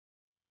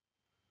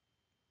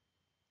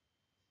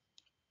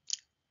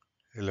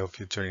Hello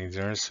future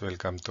engineers,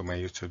 welcome to my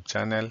YouTube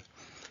channel.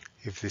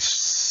 If this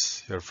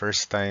is your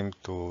first time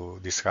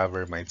to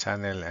discover my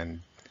channel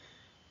and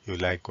you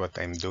like what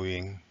I'm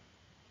doing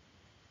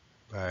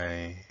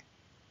by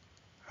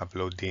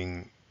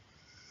uploading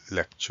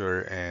lecture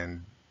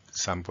and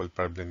sample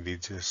problem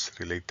videos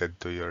related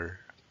to your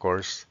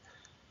course,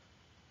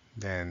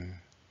 then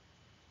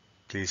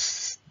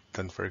please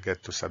don't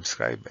forget to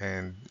subscribe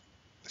and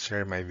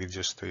share my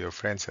videos to your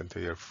friends and to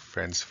your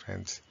friends'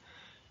 friends,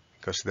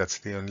 because that's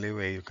the only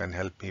way you can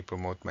help me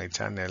promote my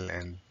channel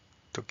and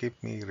to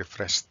keep me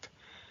refreshed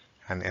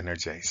and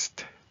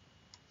energized.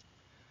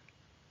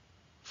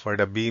 For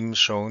the beam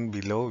shown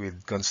below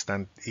with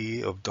constant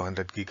E of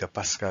 200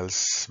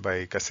 gigapascals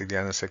by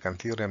Castigliano's second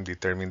theorem,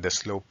 determine the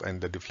slope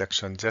and the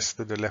deflection just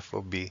to the left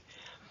of B,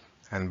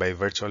 and by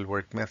virtual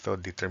work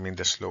method, determine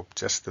the slope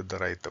just to the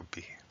right of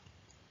B.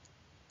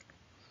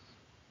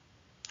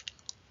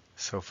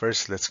 So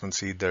first, let's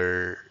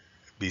consider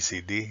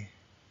BCD.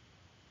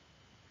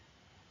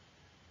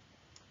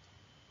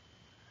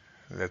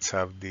 Let's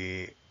have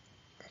the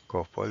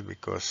couple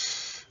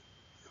because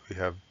we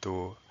have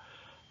to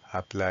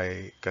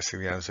apply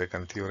Castigliano's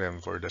second theorem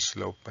for the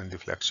slope and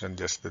deflection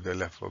just to the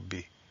left of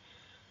B.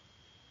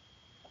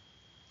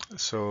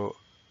 So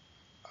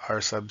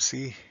R sub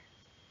C,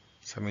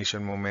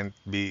 summation moment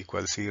B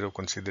equals 0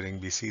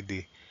 considering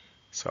BCD.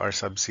 So R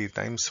sub C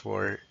times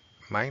 4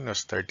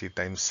 minus 30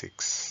 times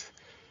 6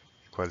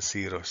 equals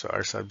 0. So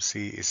R sub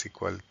C is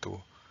equal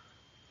to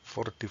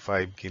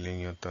 45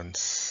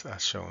 kilonewtons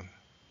as shown.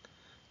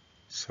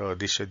 So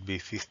this should be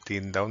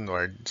 15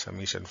 downward,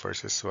 summation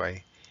forces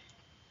Y,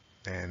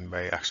 and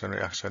by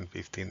action-reaction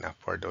 15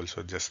 upward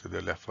also just to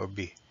the left of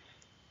B.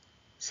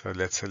 So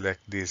let's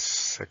select this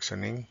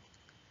sectioning.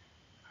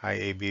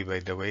 IAB, by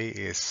the way,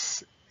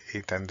 is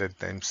 800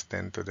 times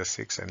 10 to the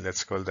 6, and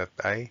let's call that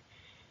I.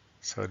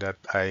 So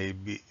that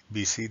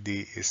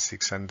BCD is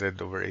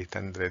 600 over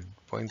 800,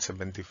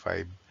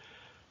 0.75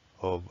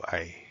 of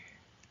I.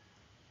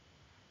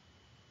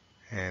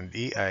 And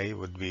EI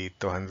would be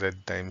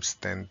 200 times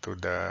 10 to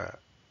the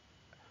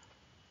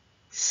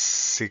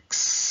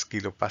 6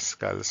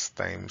 kilopascals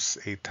times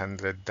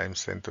 800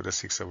 times 10 to the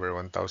 6 over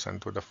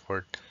 1000 to the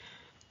 4th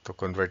to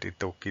convert it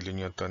to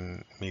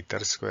kilonewton meter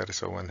square.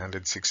 So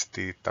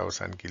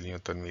 160,000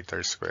 kilonewton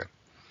meter square.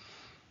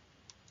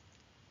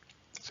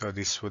 So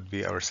this would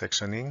be our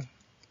sectioning.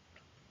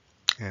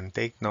 And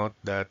take note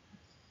that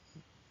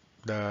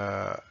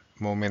the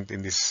moment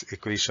in this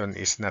equation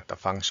is not a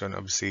function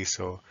of C,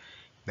 so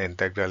the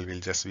integral will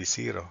just be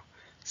 0.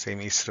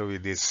 Same is true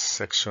with this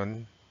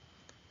section.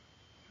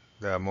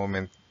 The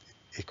moment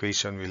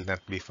equation will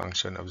not be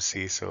function of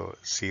C, so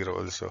 0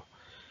 also.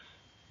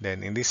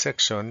 Then in this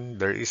section,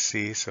 there is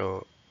C,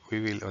 so we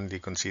will only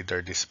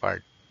consider this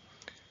part.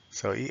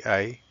 So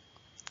EI,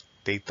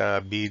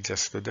 theta B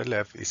just to the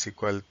left, is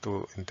equal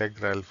to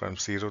integral from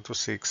 0 to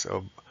 6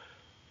 of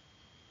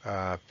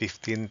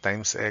 15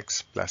 times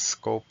x plus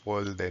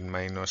copol, then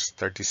minus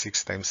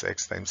 36 times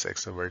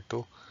x over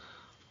 2,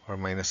 or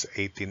minus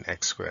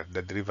 18x squared.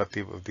 The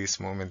derivative of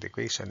this moment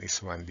equation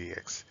is 1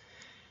 dx.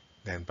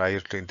 Then prior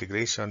to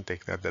integration,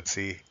 take note that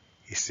C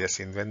is just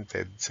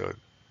invented, so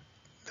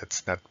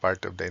that's not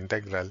part of the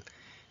integral.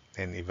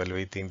 Then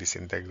evaluating this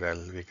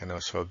integral, we can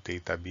also solve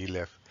theta B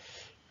left,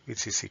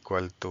 which is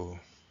equal to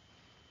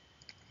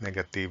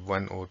negative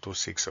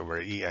 1026 over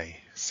EI.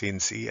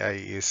 Since EI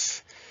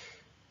is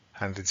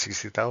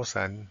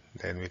 160,000,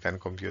 then we can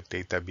compute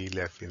theta B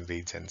left in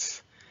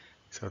radians.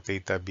 So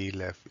theta B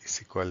left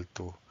is equal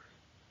to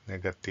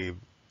negative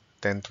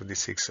 10 to the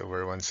 6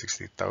 over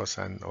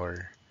 160,000,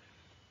 or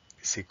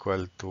is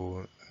equal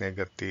to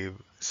negative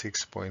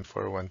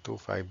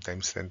 6.4125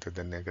 times 10 to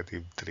the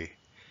negative 3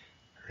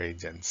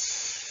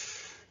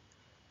 radians.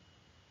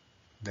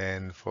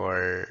 Then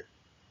for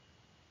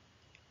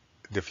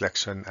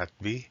deflection at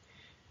B,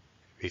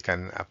 we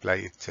can apply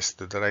it just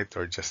to the right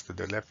or just to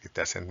the left. It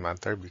doesn't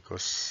matter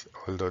because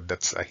although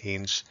that's a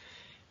hinge,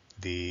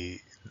 the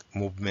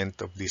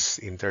movement of this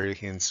interior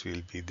hinge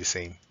will be the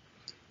same.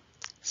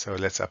 So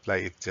let's apply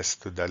it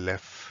just to the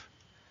left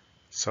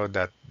so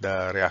that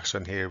the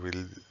reaction here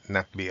will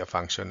not be a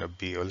function of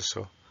B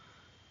also.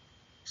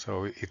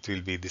 So it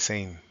will be the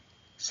same.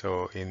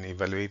 So in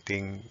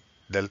evaluating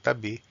delta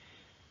B,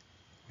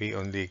 we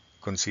only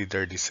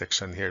consider this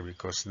section here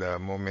because the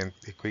moment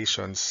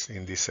equations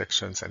in these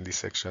sections and these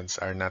sections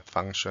are not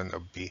function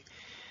of B.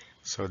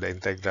 So the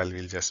integral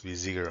will just be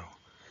 0.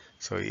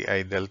 So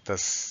EI delta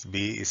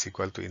B is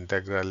equal to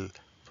integral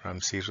from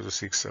 0 to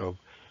 6 of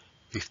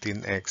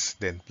 15x,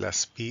 then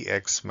plus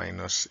px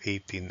minus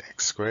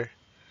 18x squared.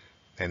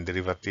 And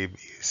derivative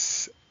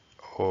is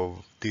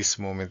of this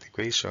moment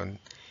equation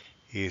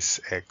is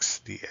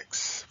x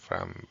dx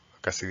from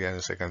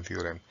Castigliano's second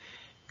theorem.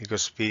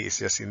 Because p is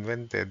just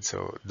invented,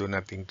 so do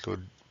not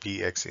include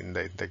px in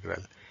the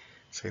integral.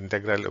 So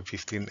integral of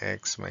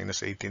 15x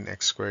minus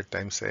 18x squared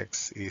times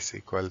x is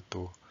equal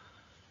to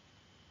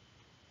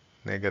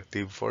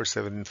negative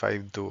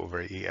 4752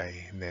 over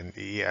EI. Then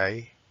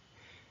EI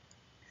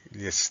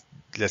Yes,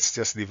 let's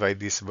just divide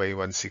this by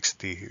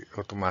 160.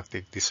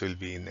 Automatic, this will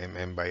be in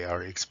mm by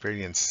our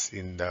experience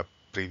in the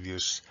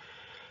previous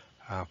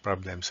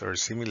problems or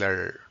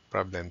similar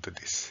problem to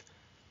this.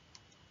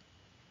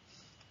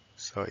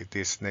 So it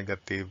is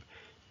negative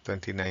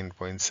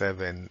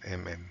 29.7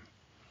 mm.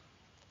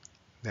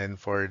 Then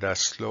for the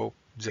slope,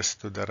 just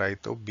to the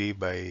right of b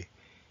by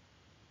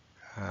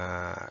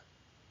uh,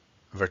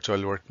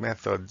 virtual work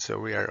method, so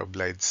we are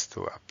obliged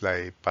to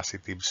apply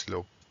positive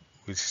slope,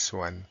 which is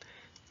 1,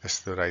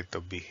 just to the right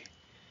of b.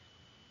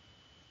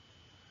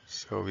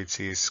 So which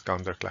is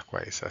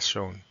counterclockwise as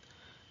shown.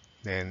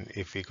 Then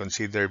if we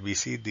consider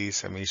BCD,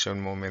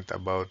 summation moment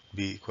about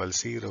B equals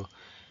 0,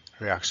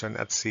 reaction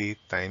at C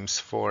times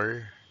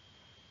 4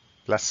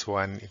 plus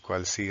 1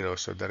 equals 0.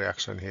 So the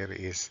reaction here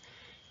is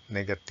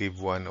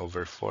negative 1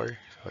 over 4.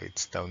 So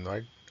it's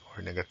downward,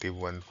 or negative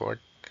 1/4.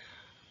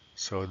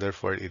 So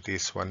therefore it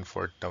is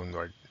 1/4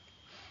 downward.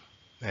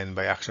 And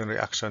by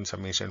action-reaction,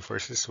 summation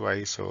versus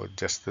Y, so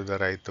just to the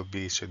right of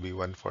B should be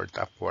 1/4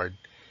 upward,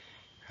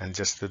 and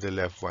just to the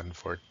left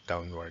 1/4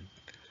 downward.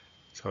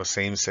 So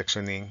same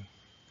sectioning.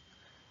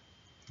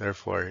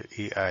 Therefore,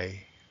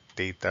 EI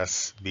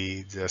theta's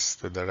B just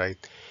to the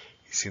right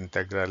is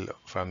integral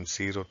from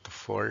 0 to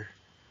 4,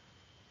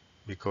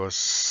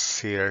 because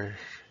here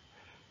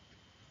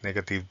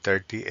negative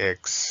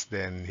 30x,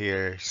 then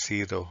here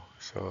 0.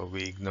 So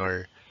we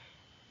ignore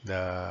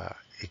the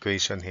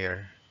equation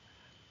here.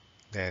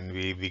 Then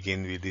we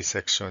begin with this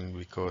section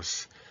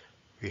because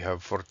we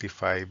have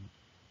 45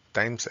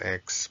 times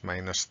x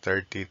minus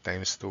 30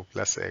 times 2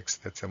 plus x.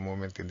 That's a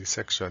moment in this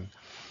section.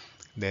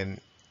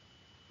 Then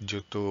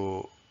due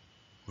to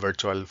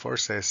virtual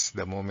forces,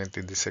 the moment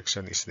in this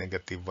section is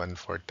negative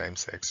 1/4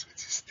 times x,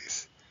 which is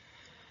this.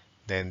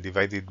 Then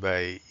divided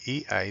by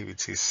EI,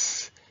 which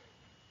is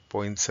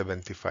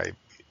 0.75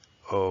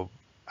 of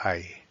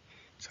I.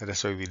 So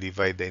that's why we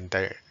divide the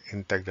entire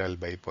integral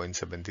by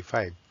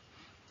 0.75.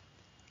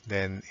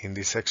 Then in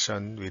this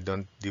section, we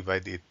don't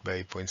divide it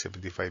by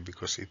 0.75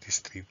 because it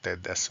is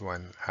treated as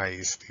 1. I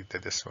is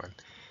treated as 1.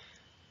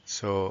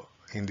 So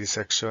in this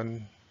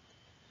section,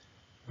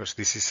 because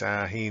this is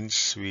a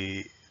hinge,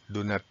 we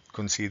do not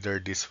consider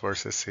these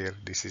forces here.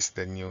 This is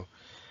the new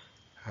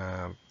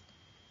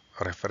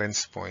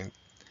reference point.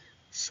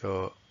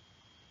 So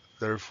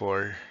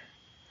therefore,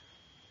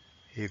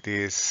 it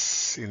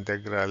is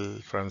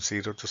integral from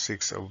 0 to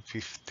 6 of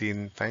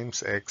 15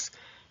 times x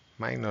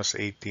minus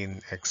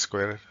 18x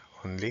squared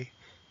only.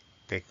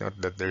 Take note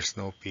that there's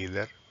no p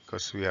there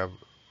because we have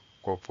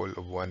couple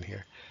of 1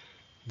 here.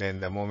 Then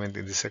the moment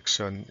in this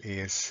section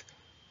is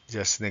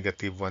just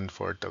negative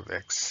 1/4 of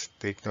x.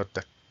 Take note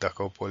that the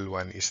couple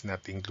 1 is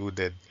not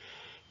included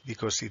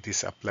because it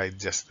is applied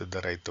just to the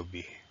right of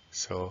b.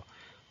 So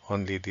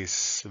only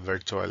this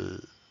virtual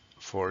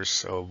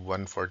force of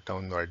 1/4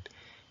 downward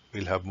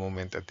will have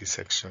moment at this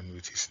section,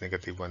 which is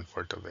negative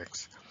 1/4 of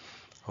x.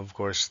 Of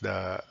course,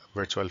 the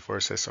virtual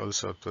forces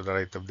also to the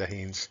right of the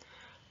hinge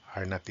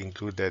are not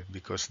included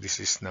because this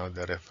is now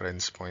the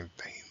reference point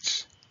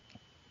hinge.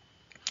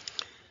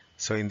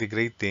 So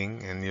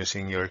integrating and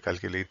using your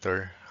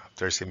calculator,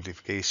 after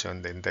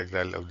simplification, the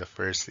integral of the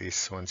first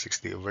is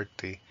 160 over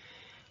 3,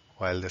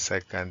 while the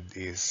second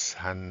is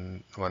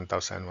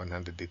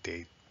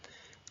 1188.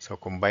 So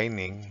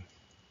combining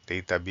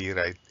theta b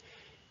right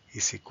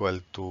is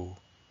equal to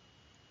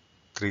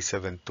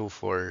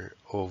 3724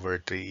 over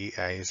 3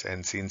 EIs,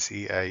 and since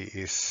EI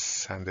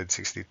is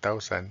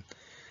 160,000,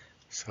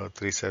 so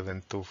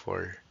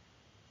 3724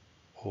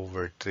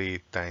 over 3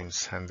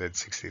 times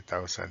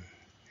 160,000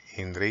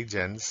 in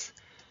radians,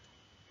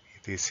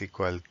 it is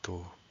equal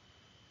to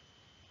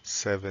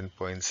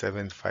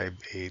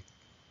 7.758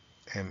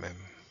 mm.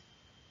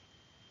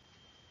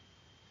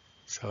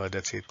 So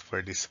that's it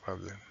for this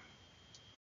problem.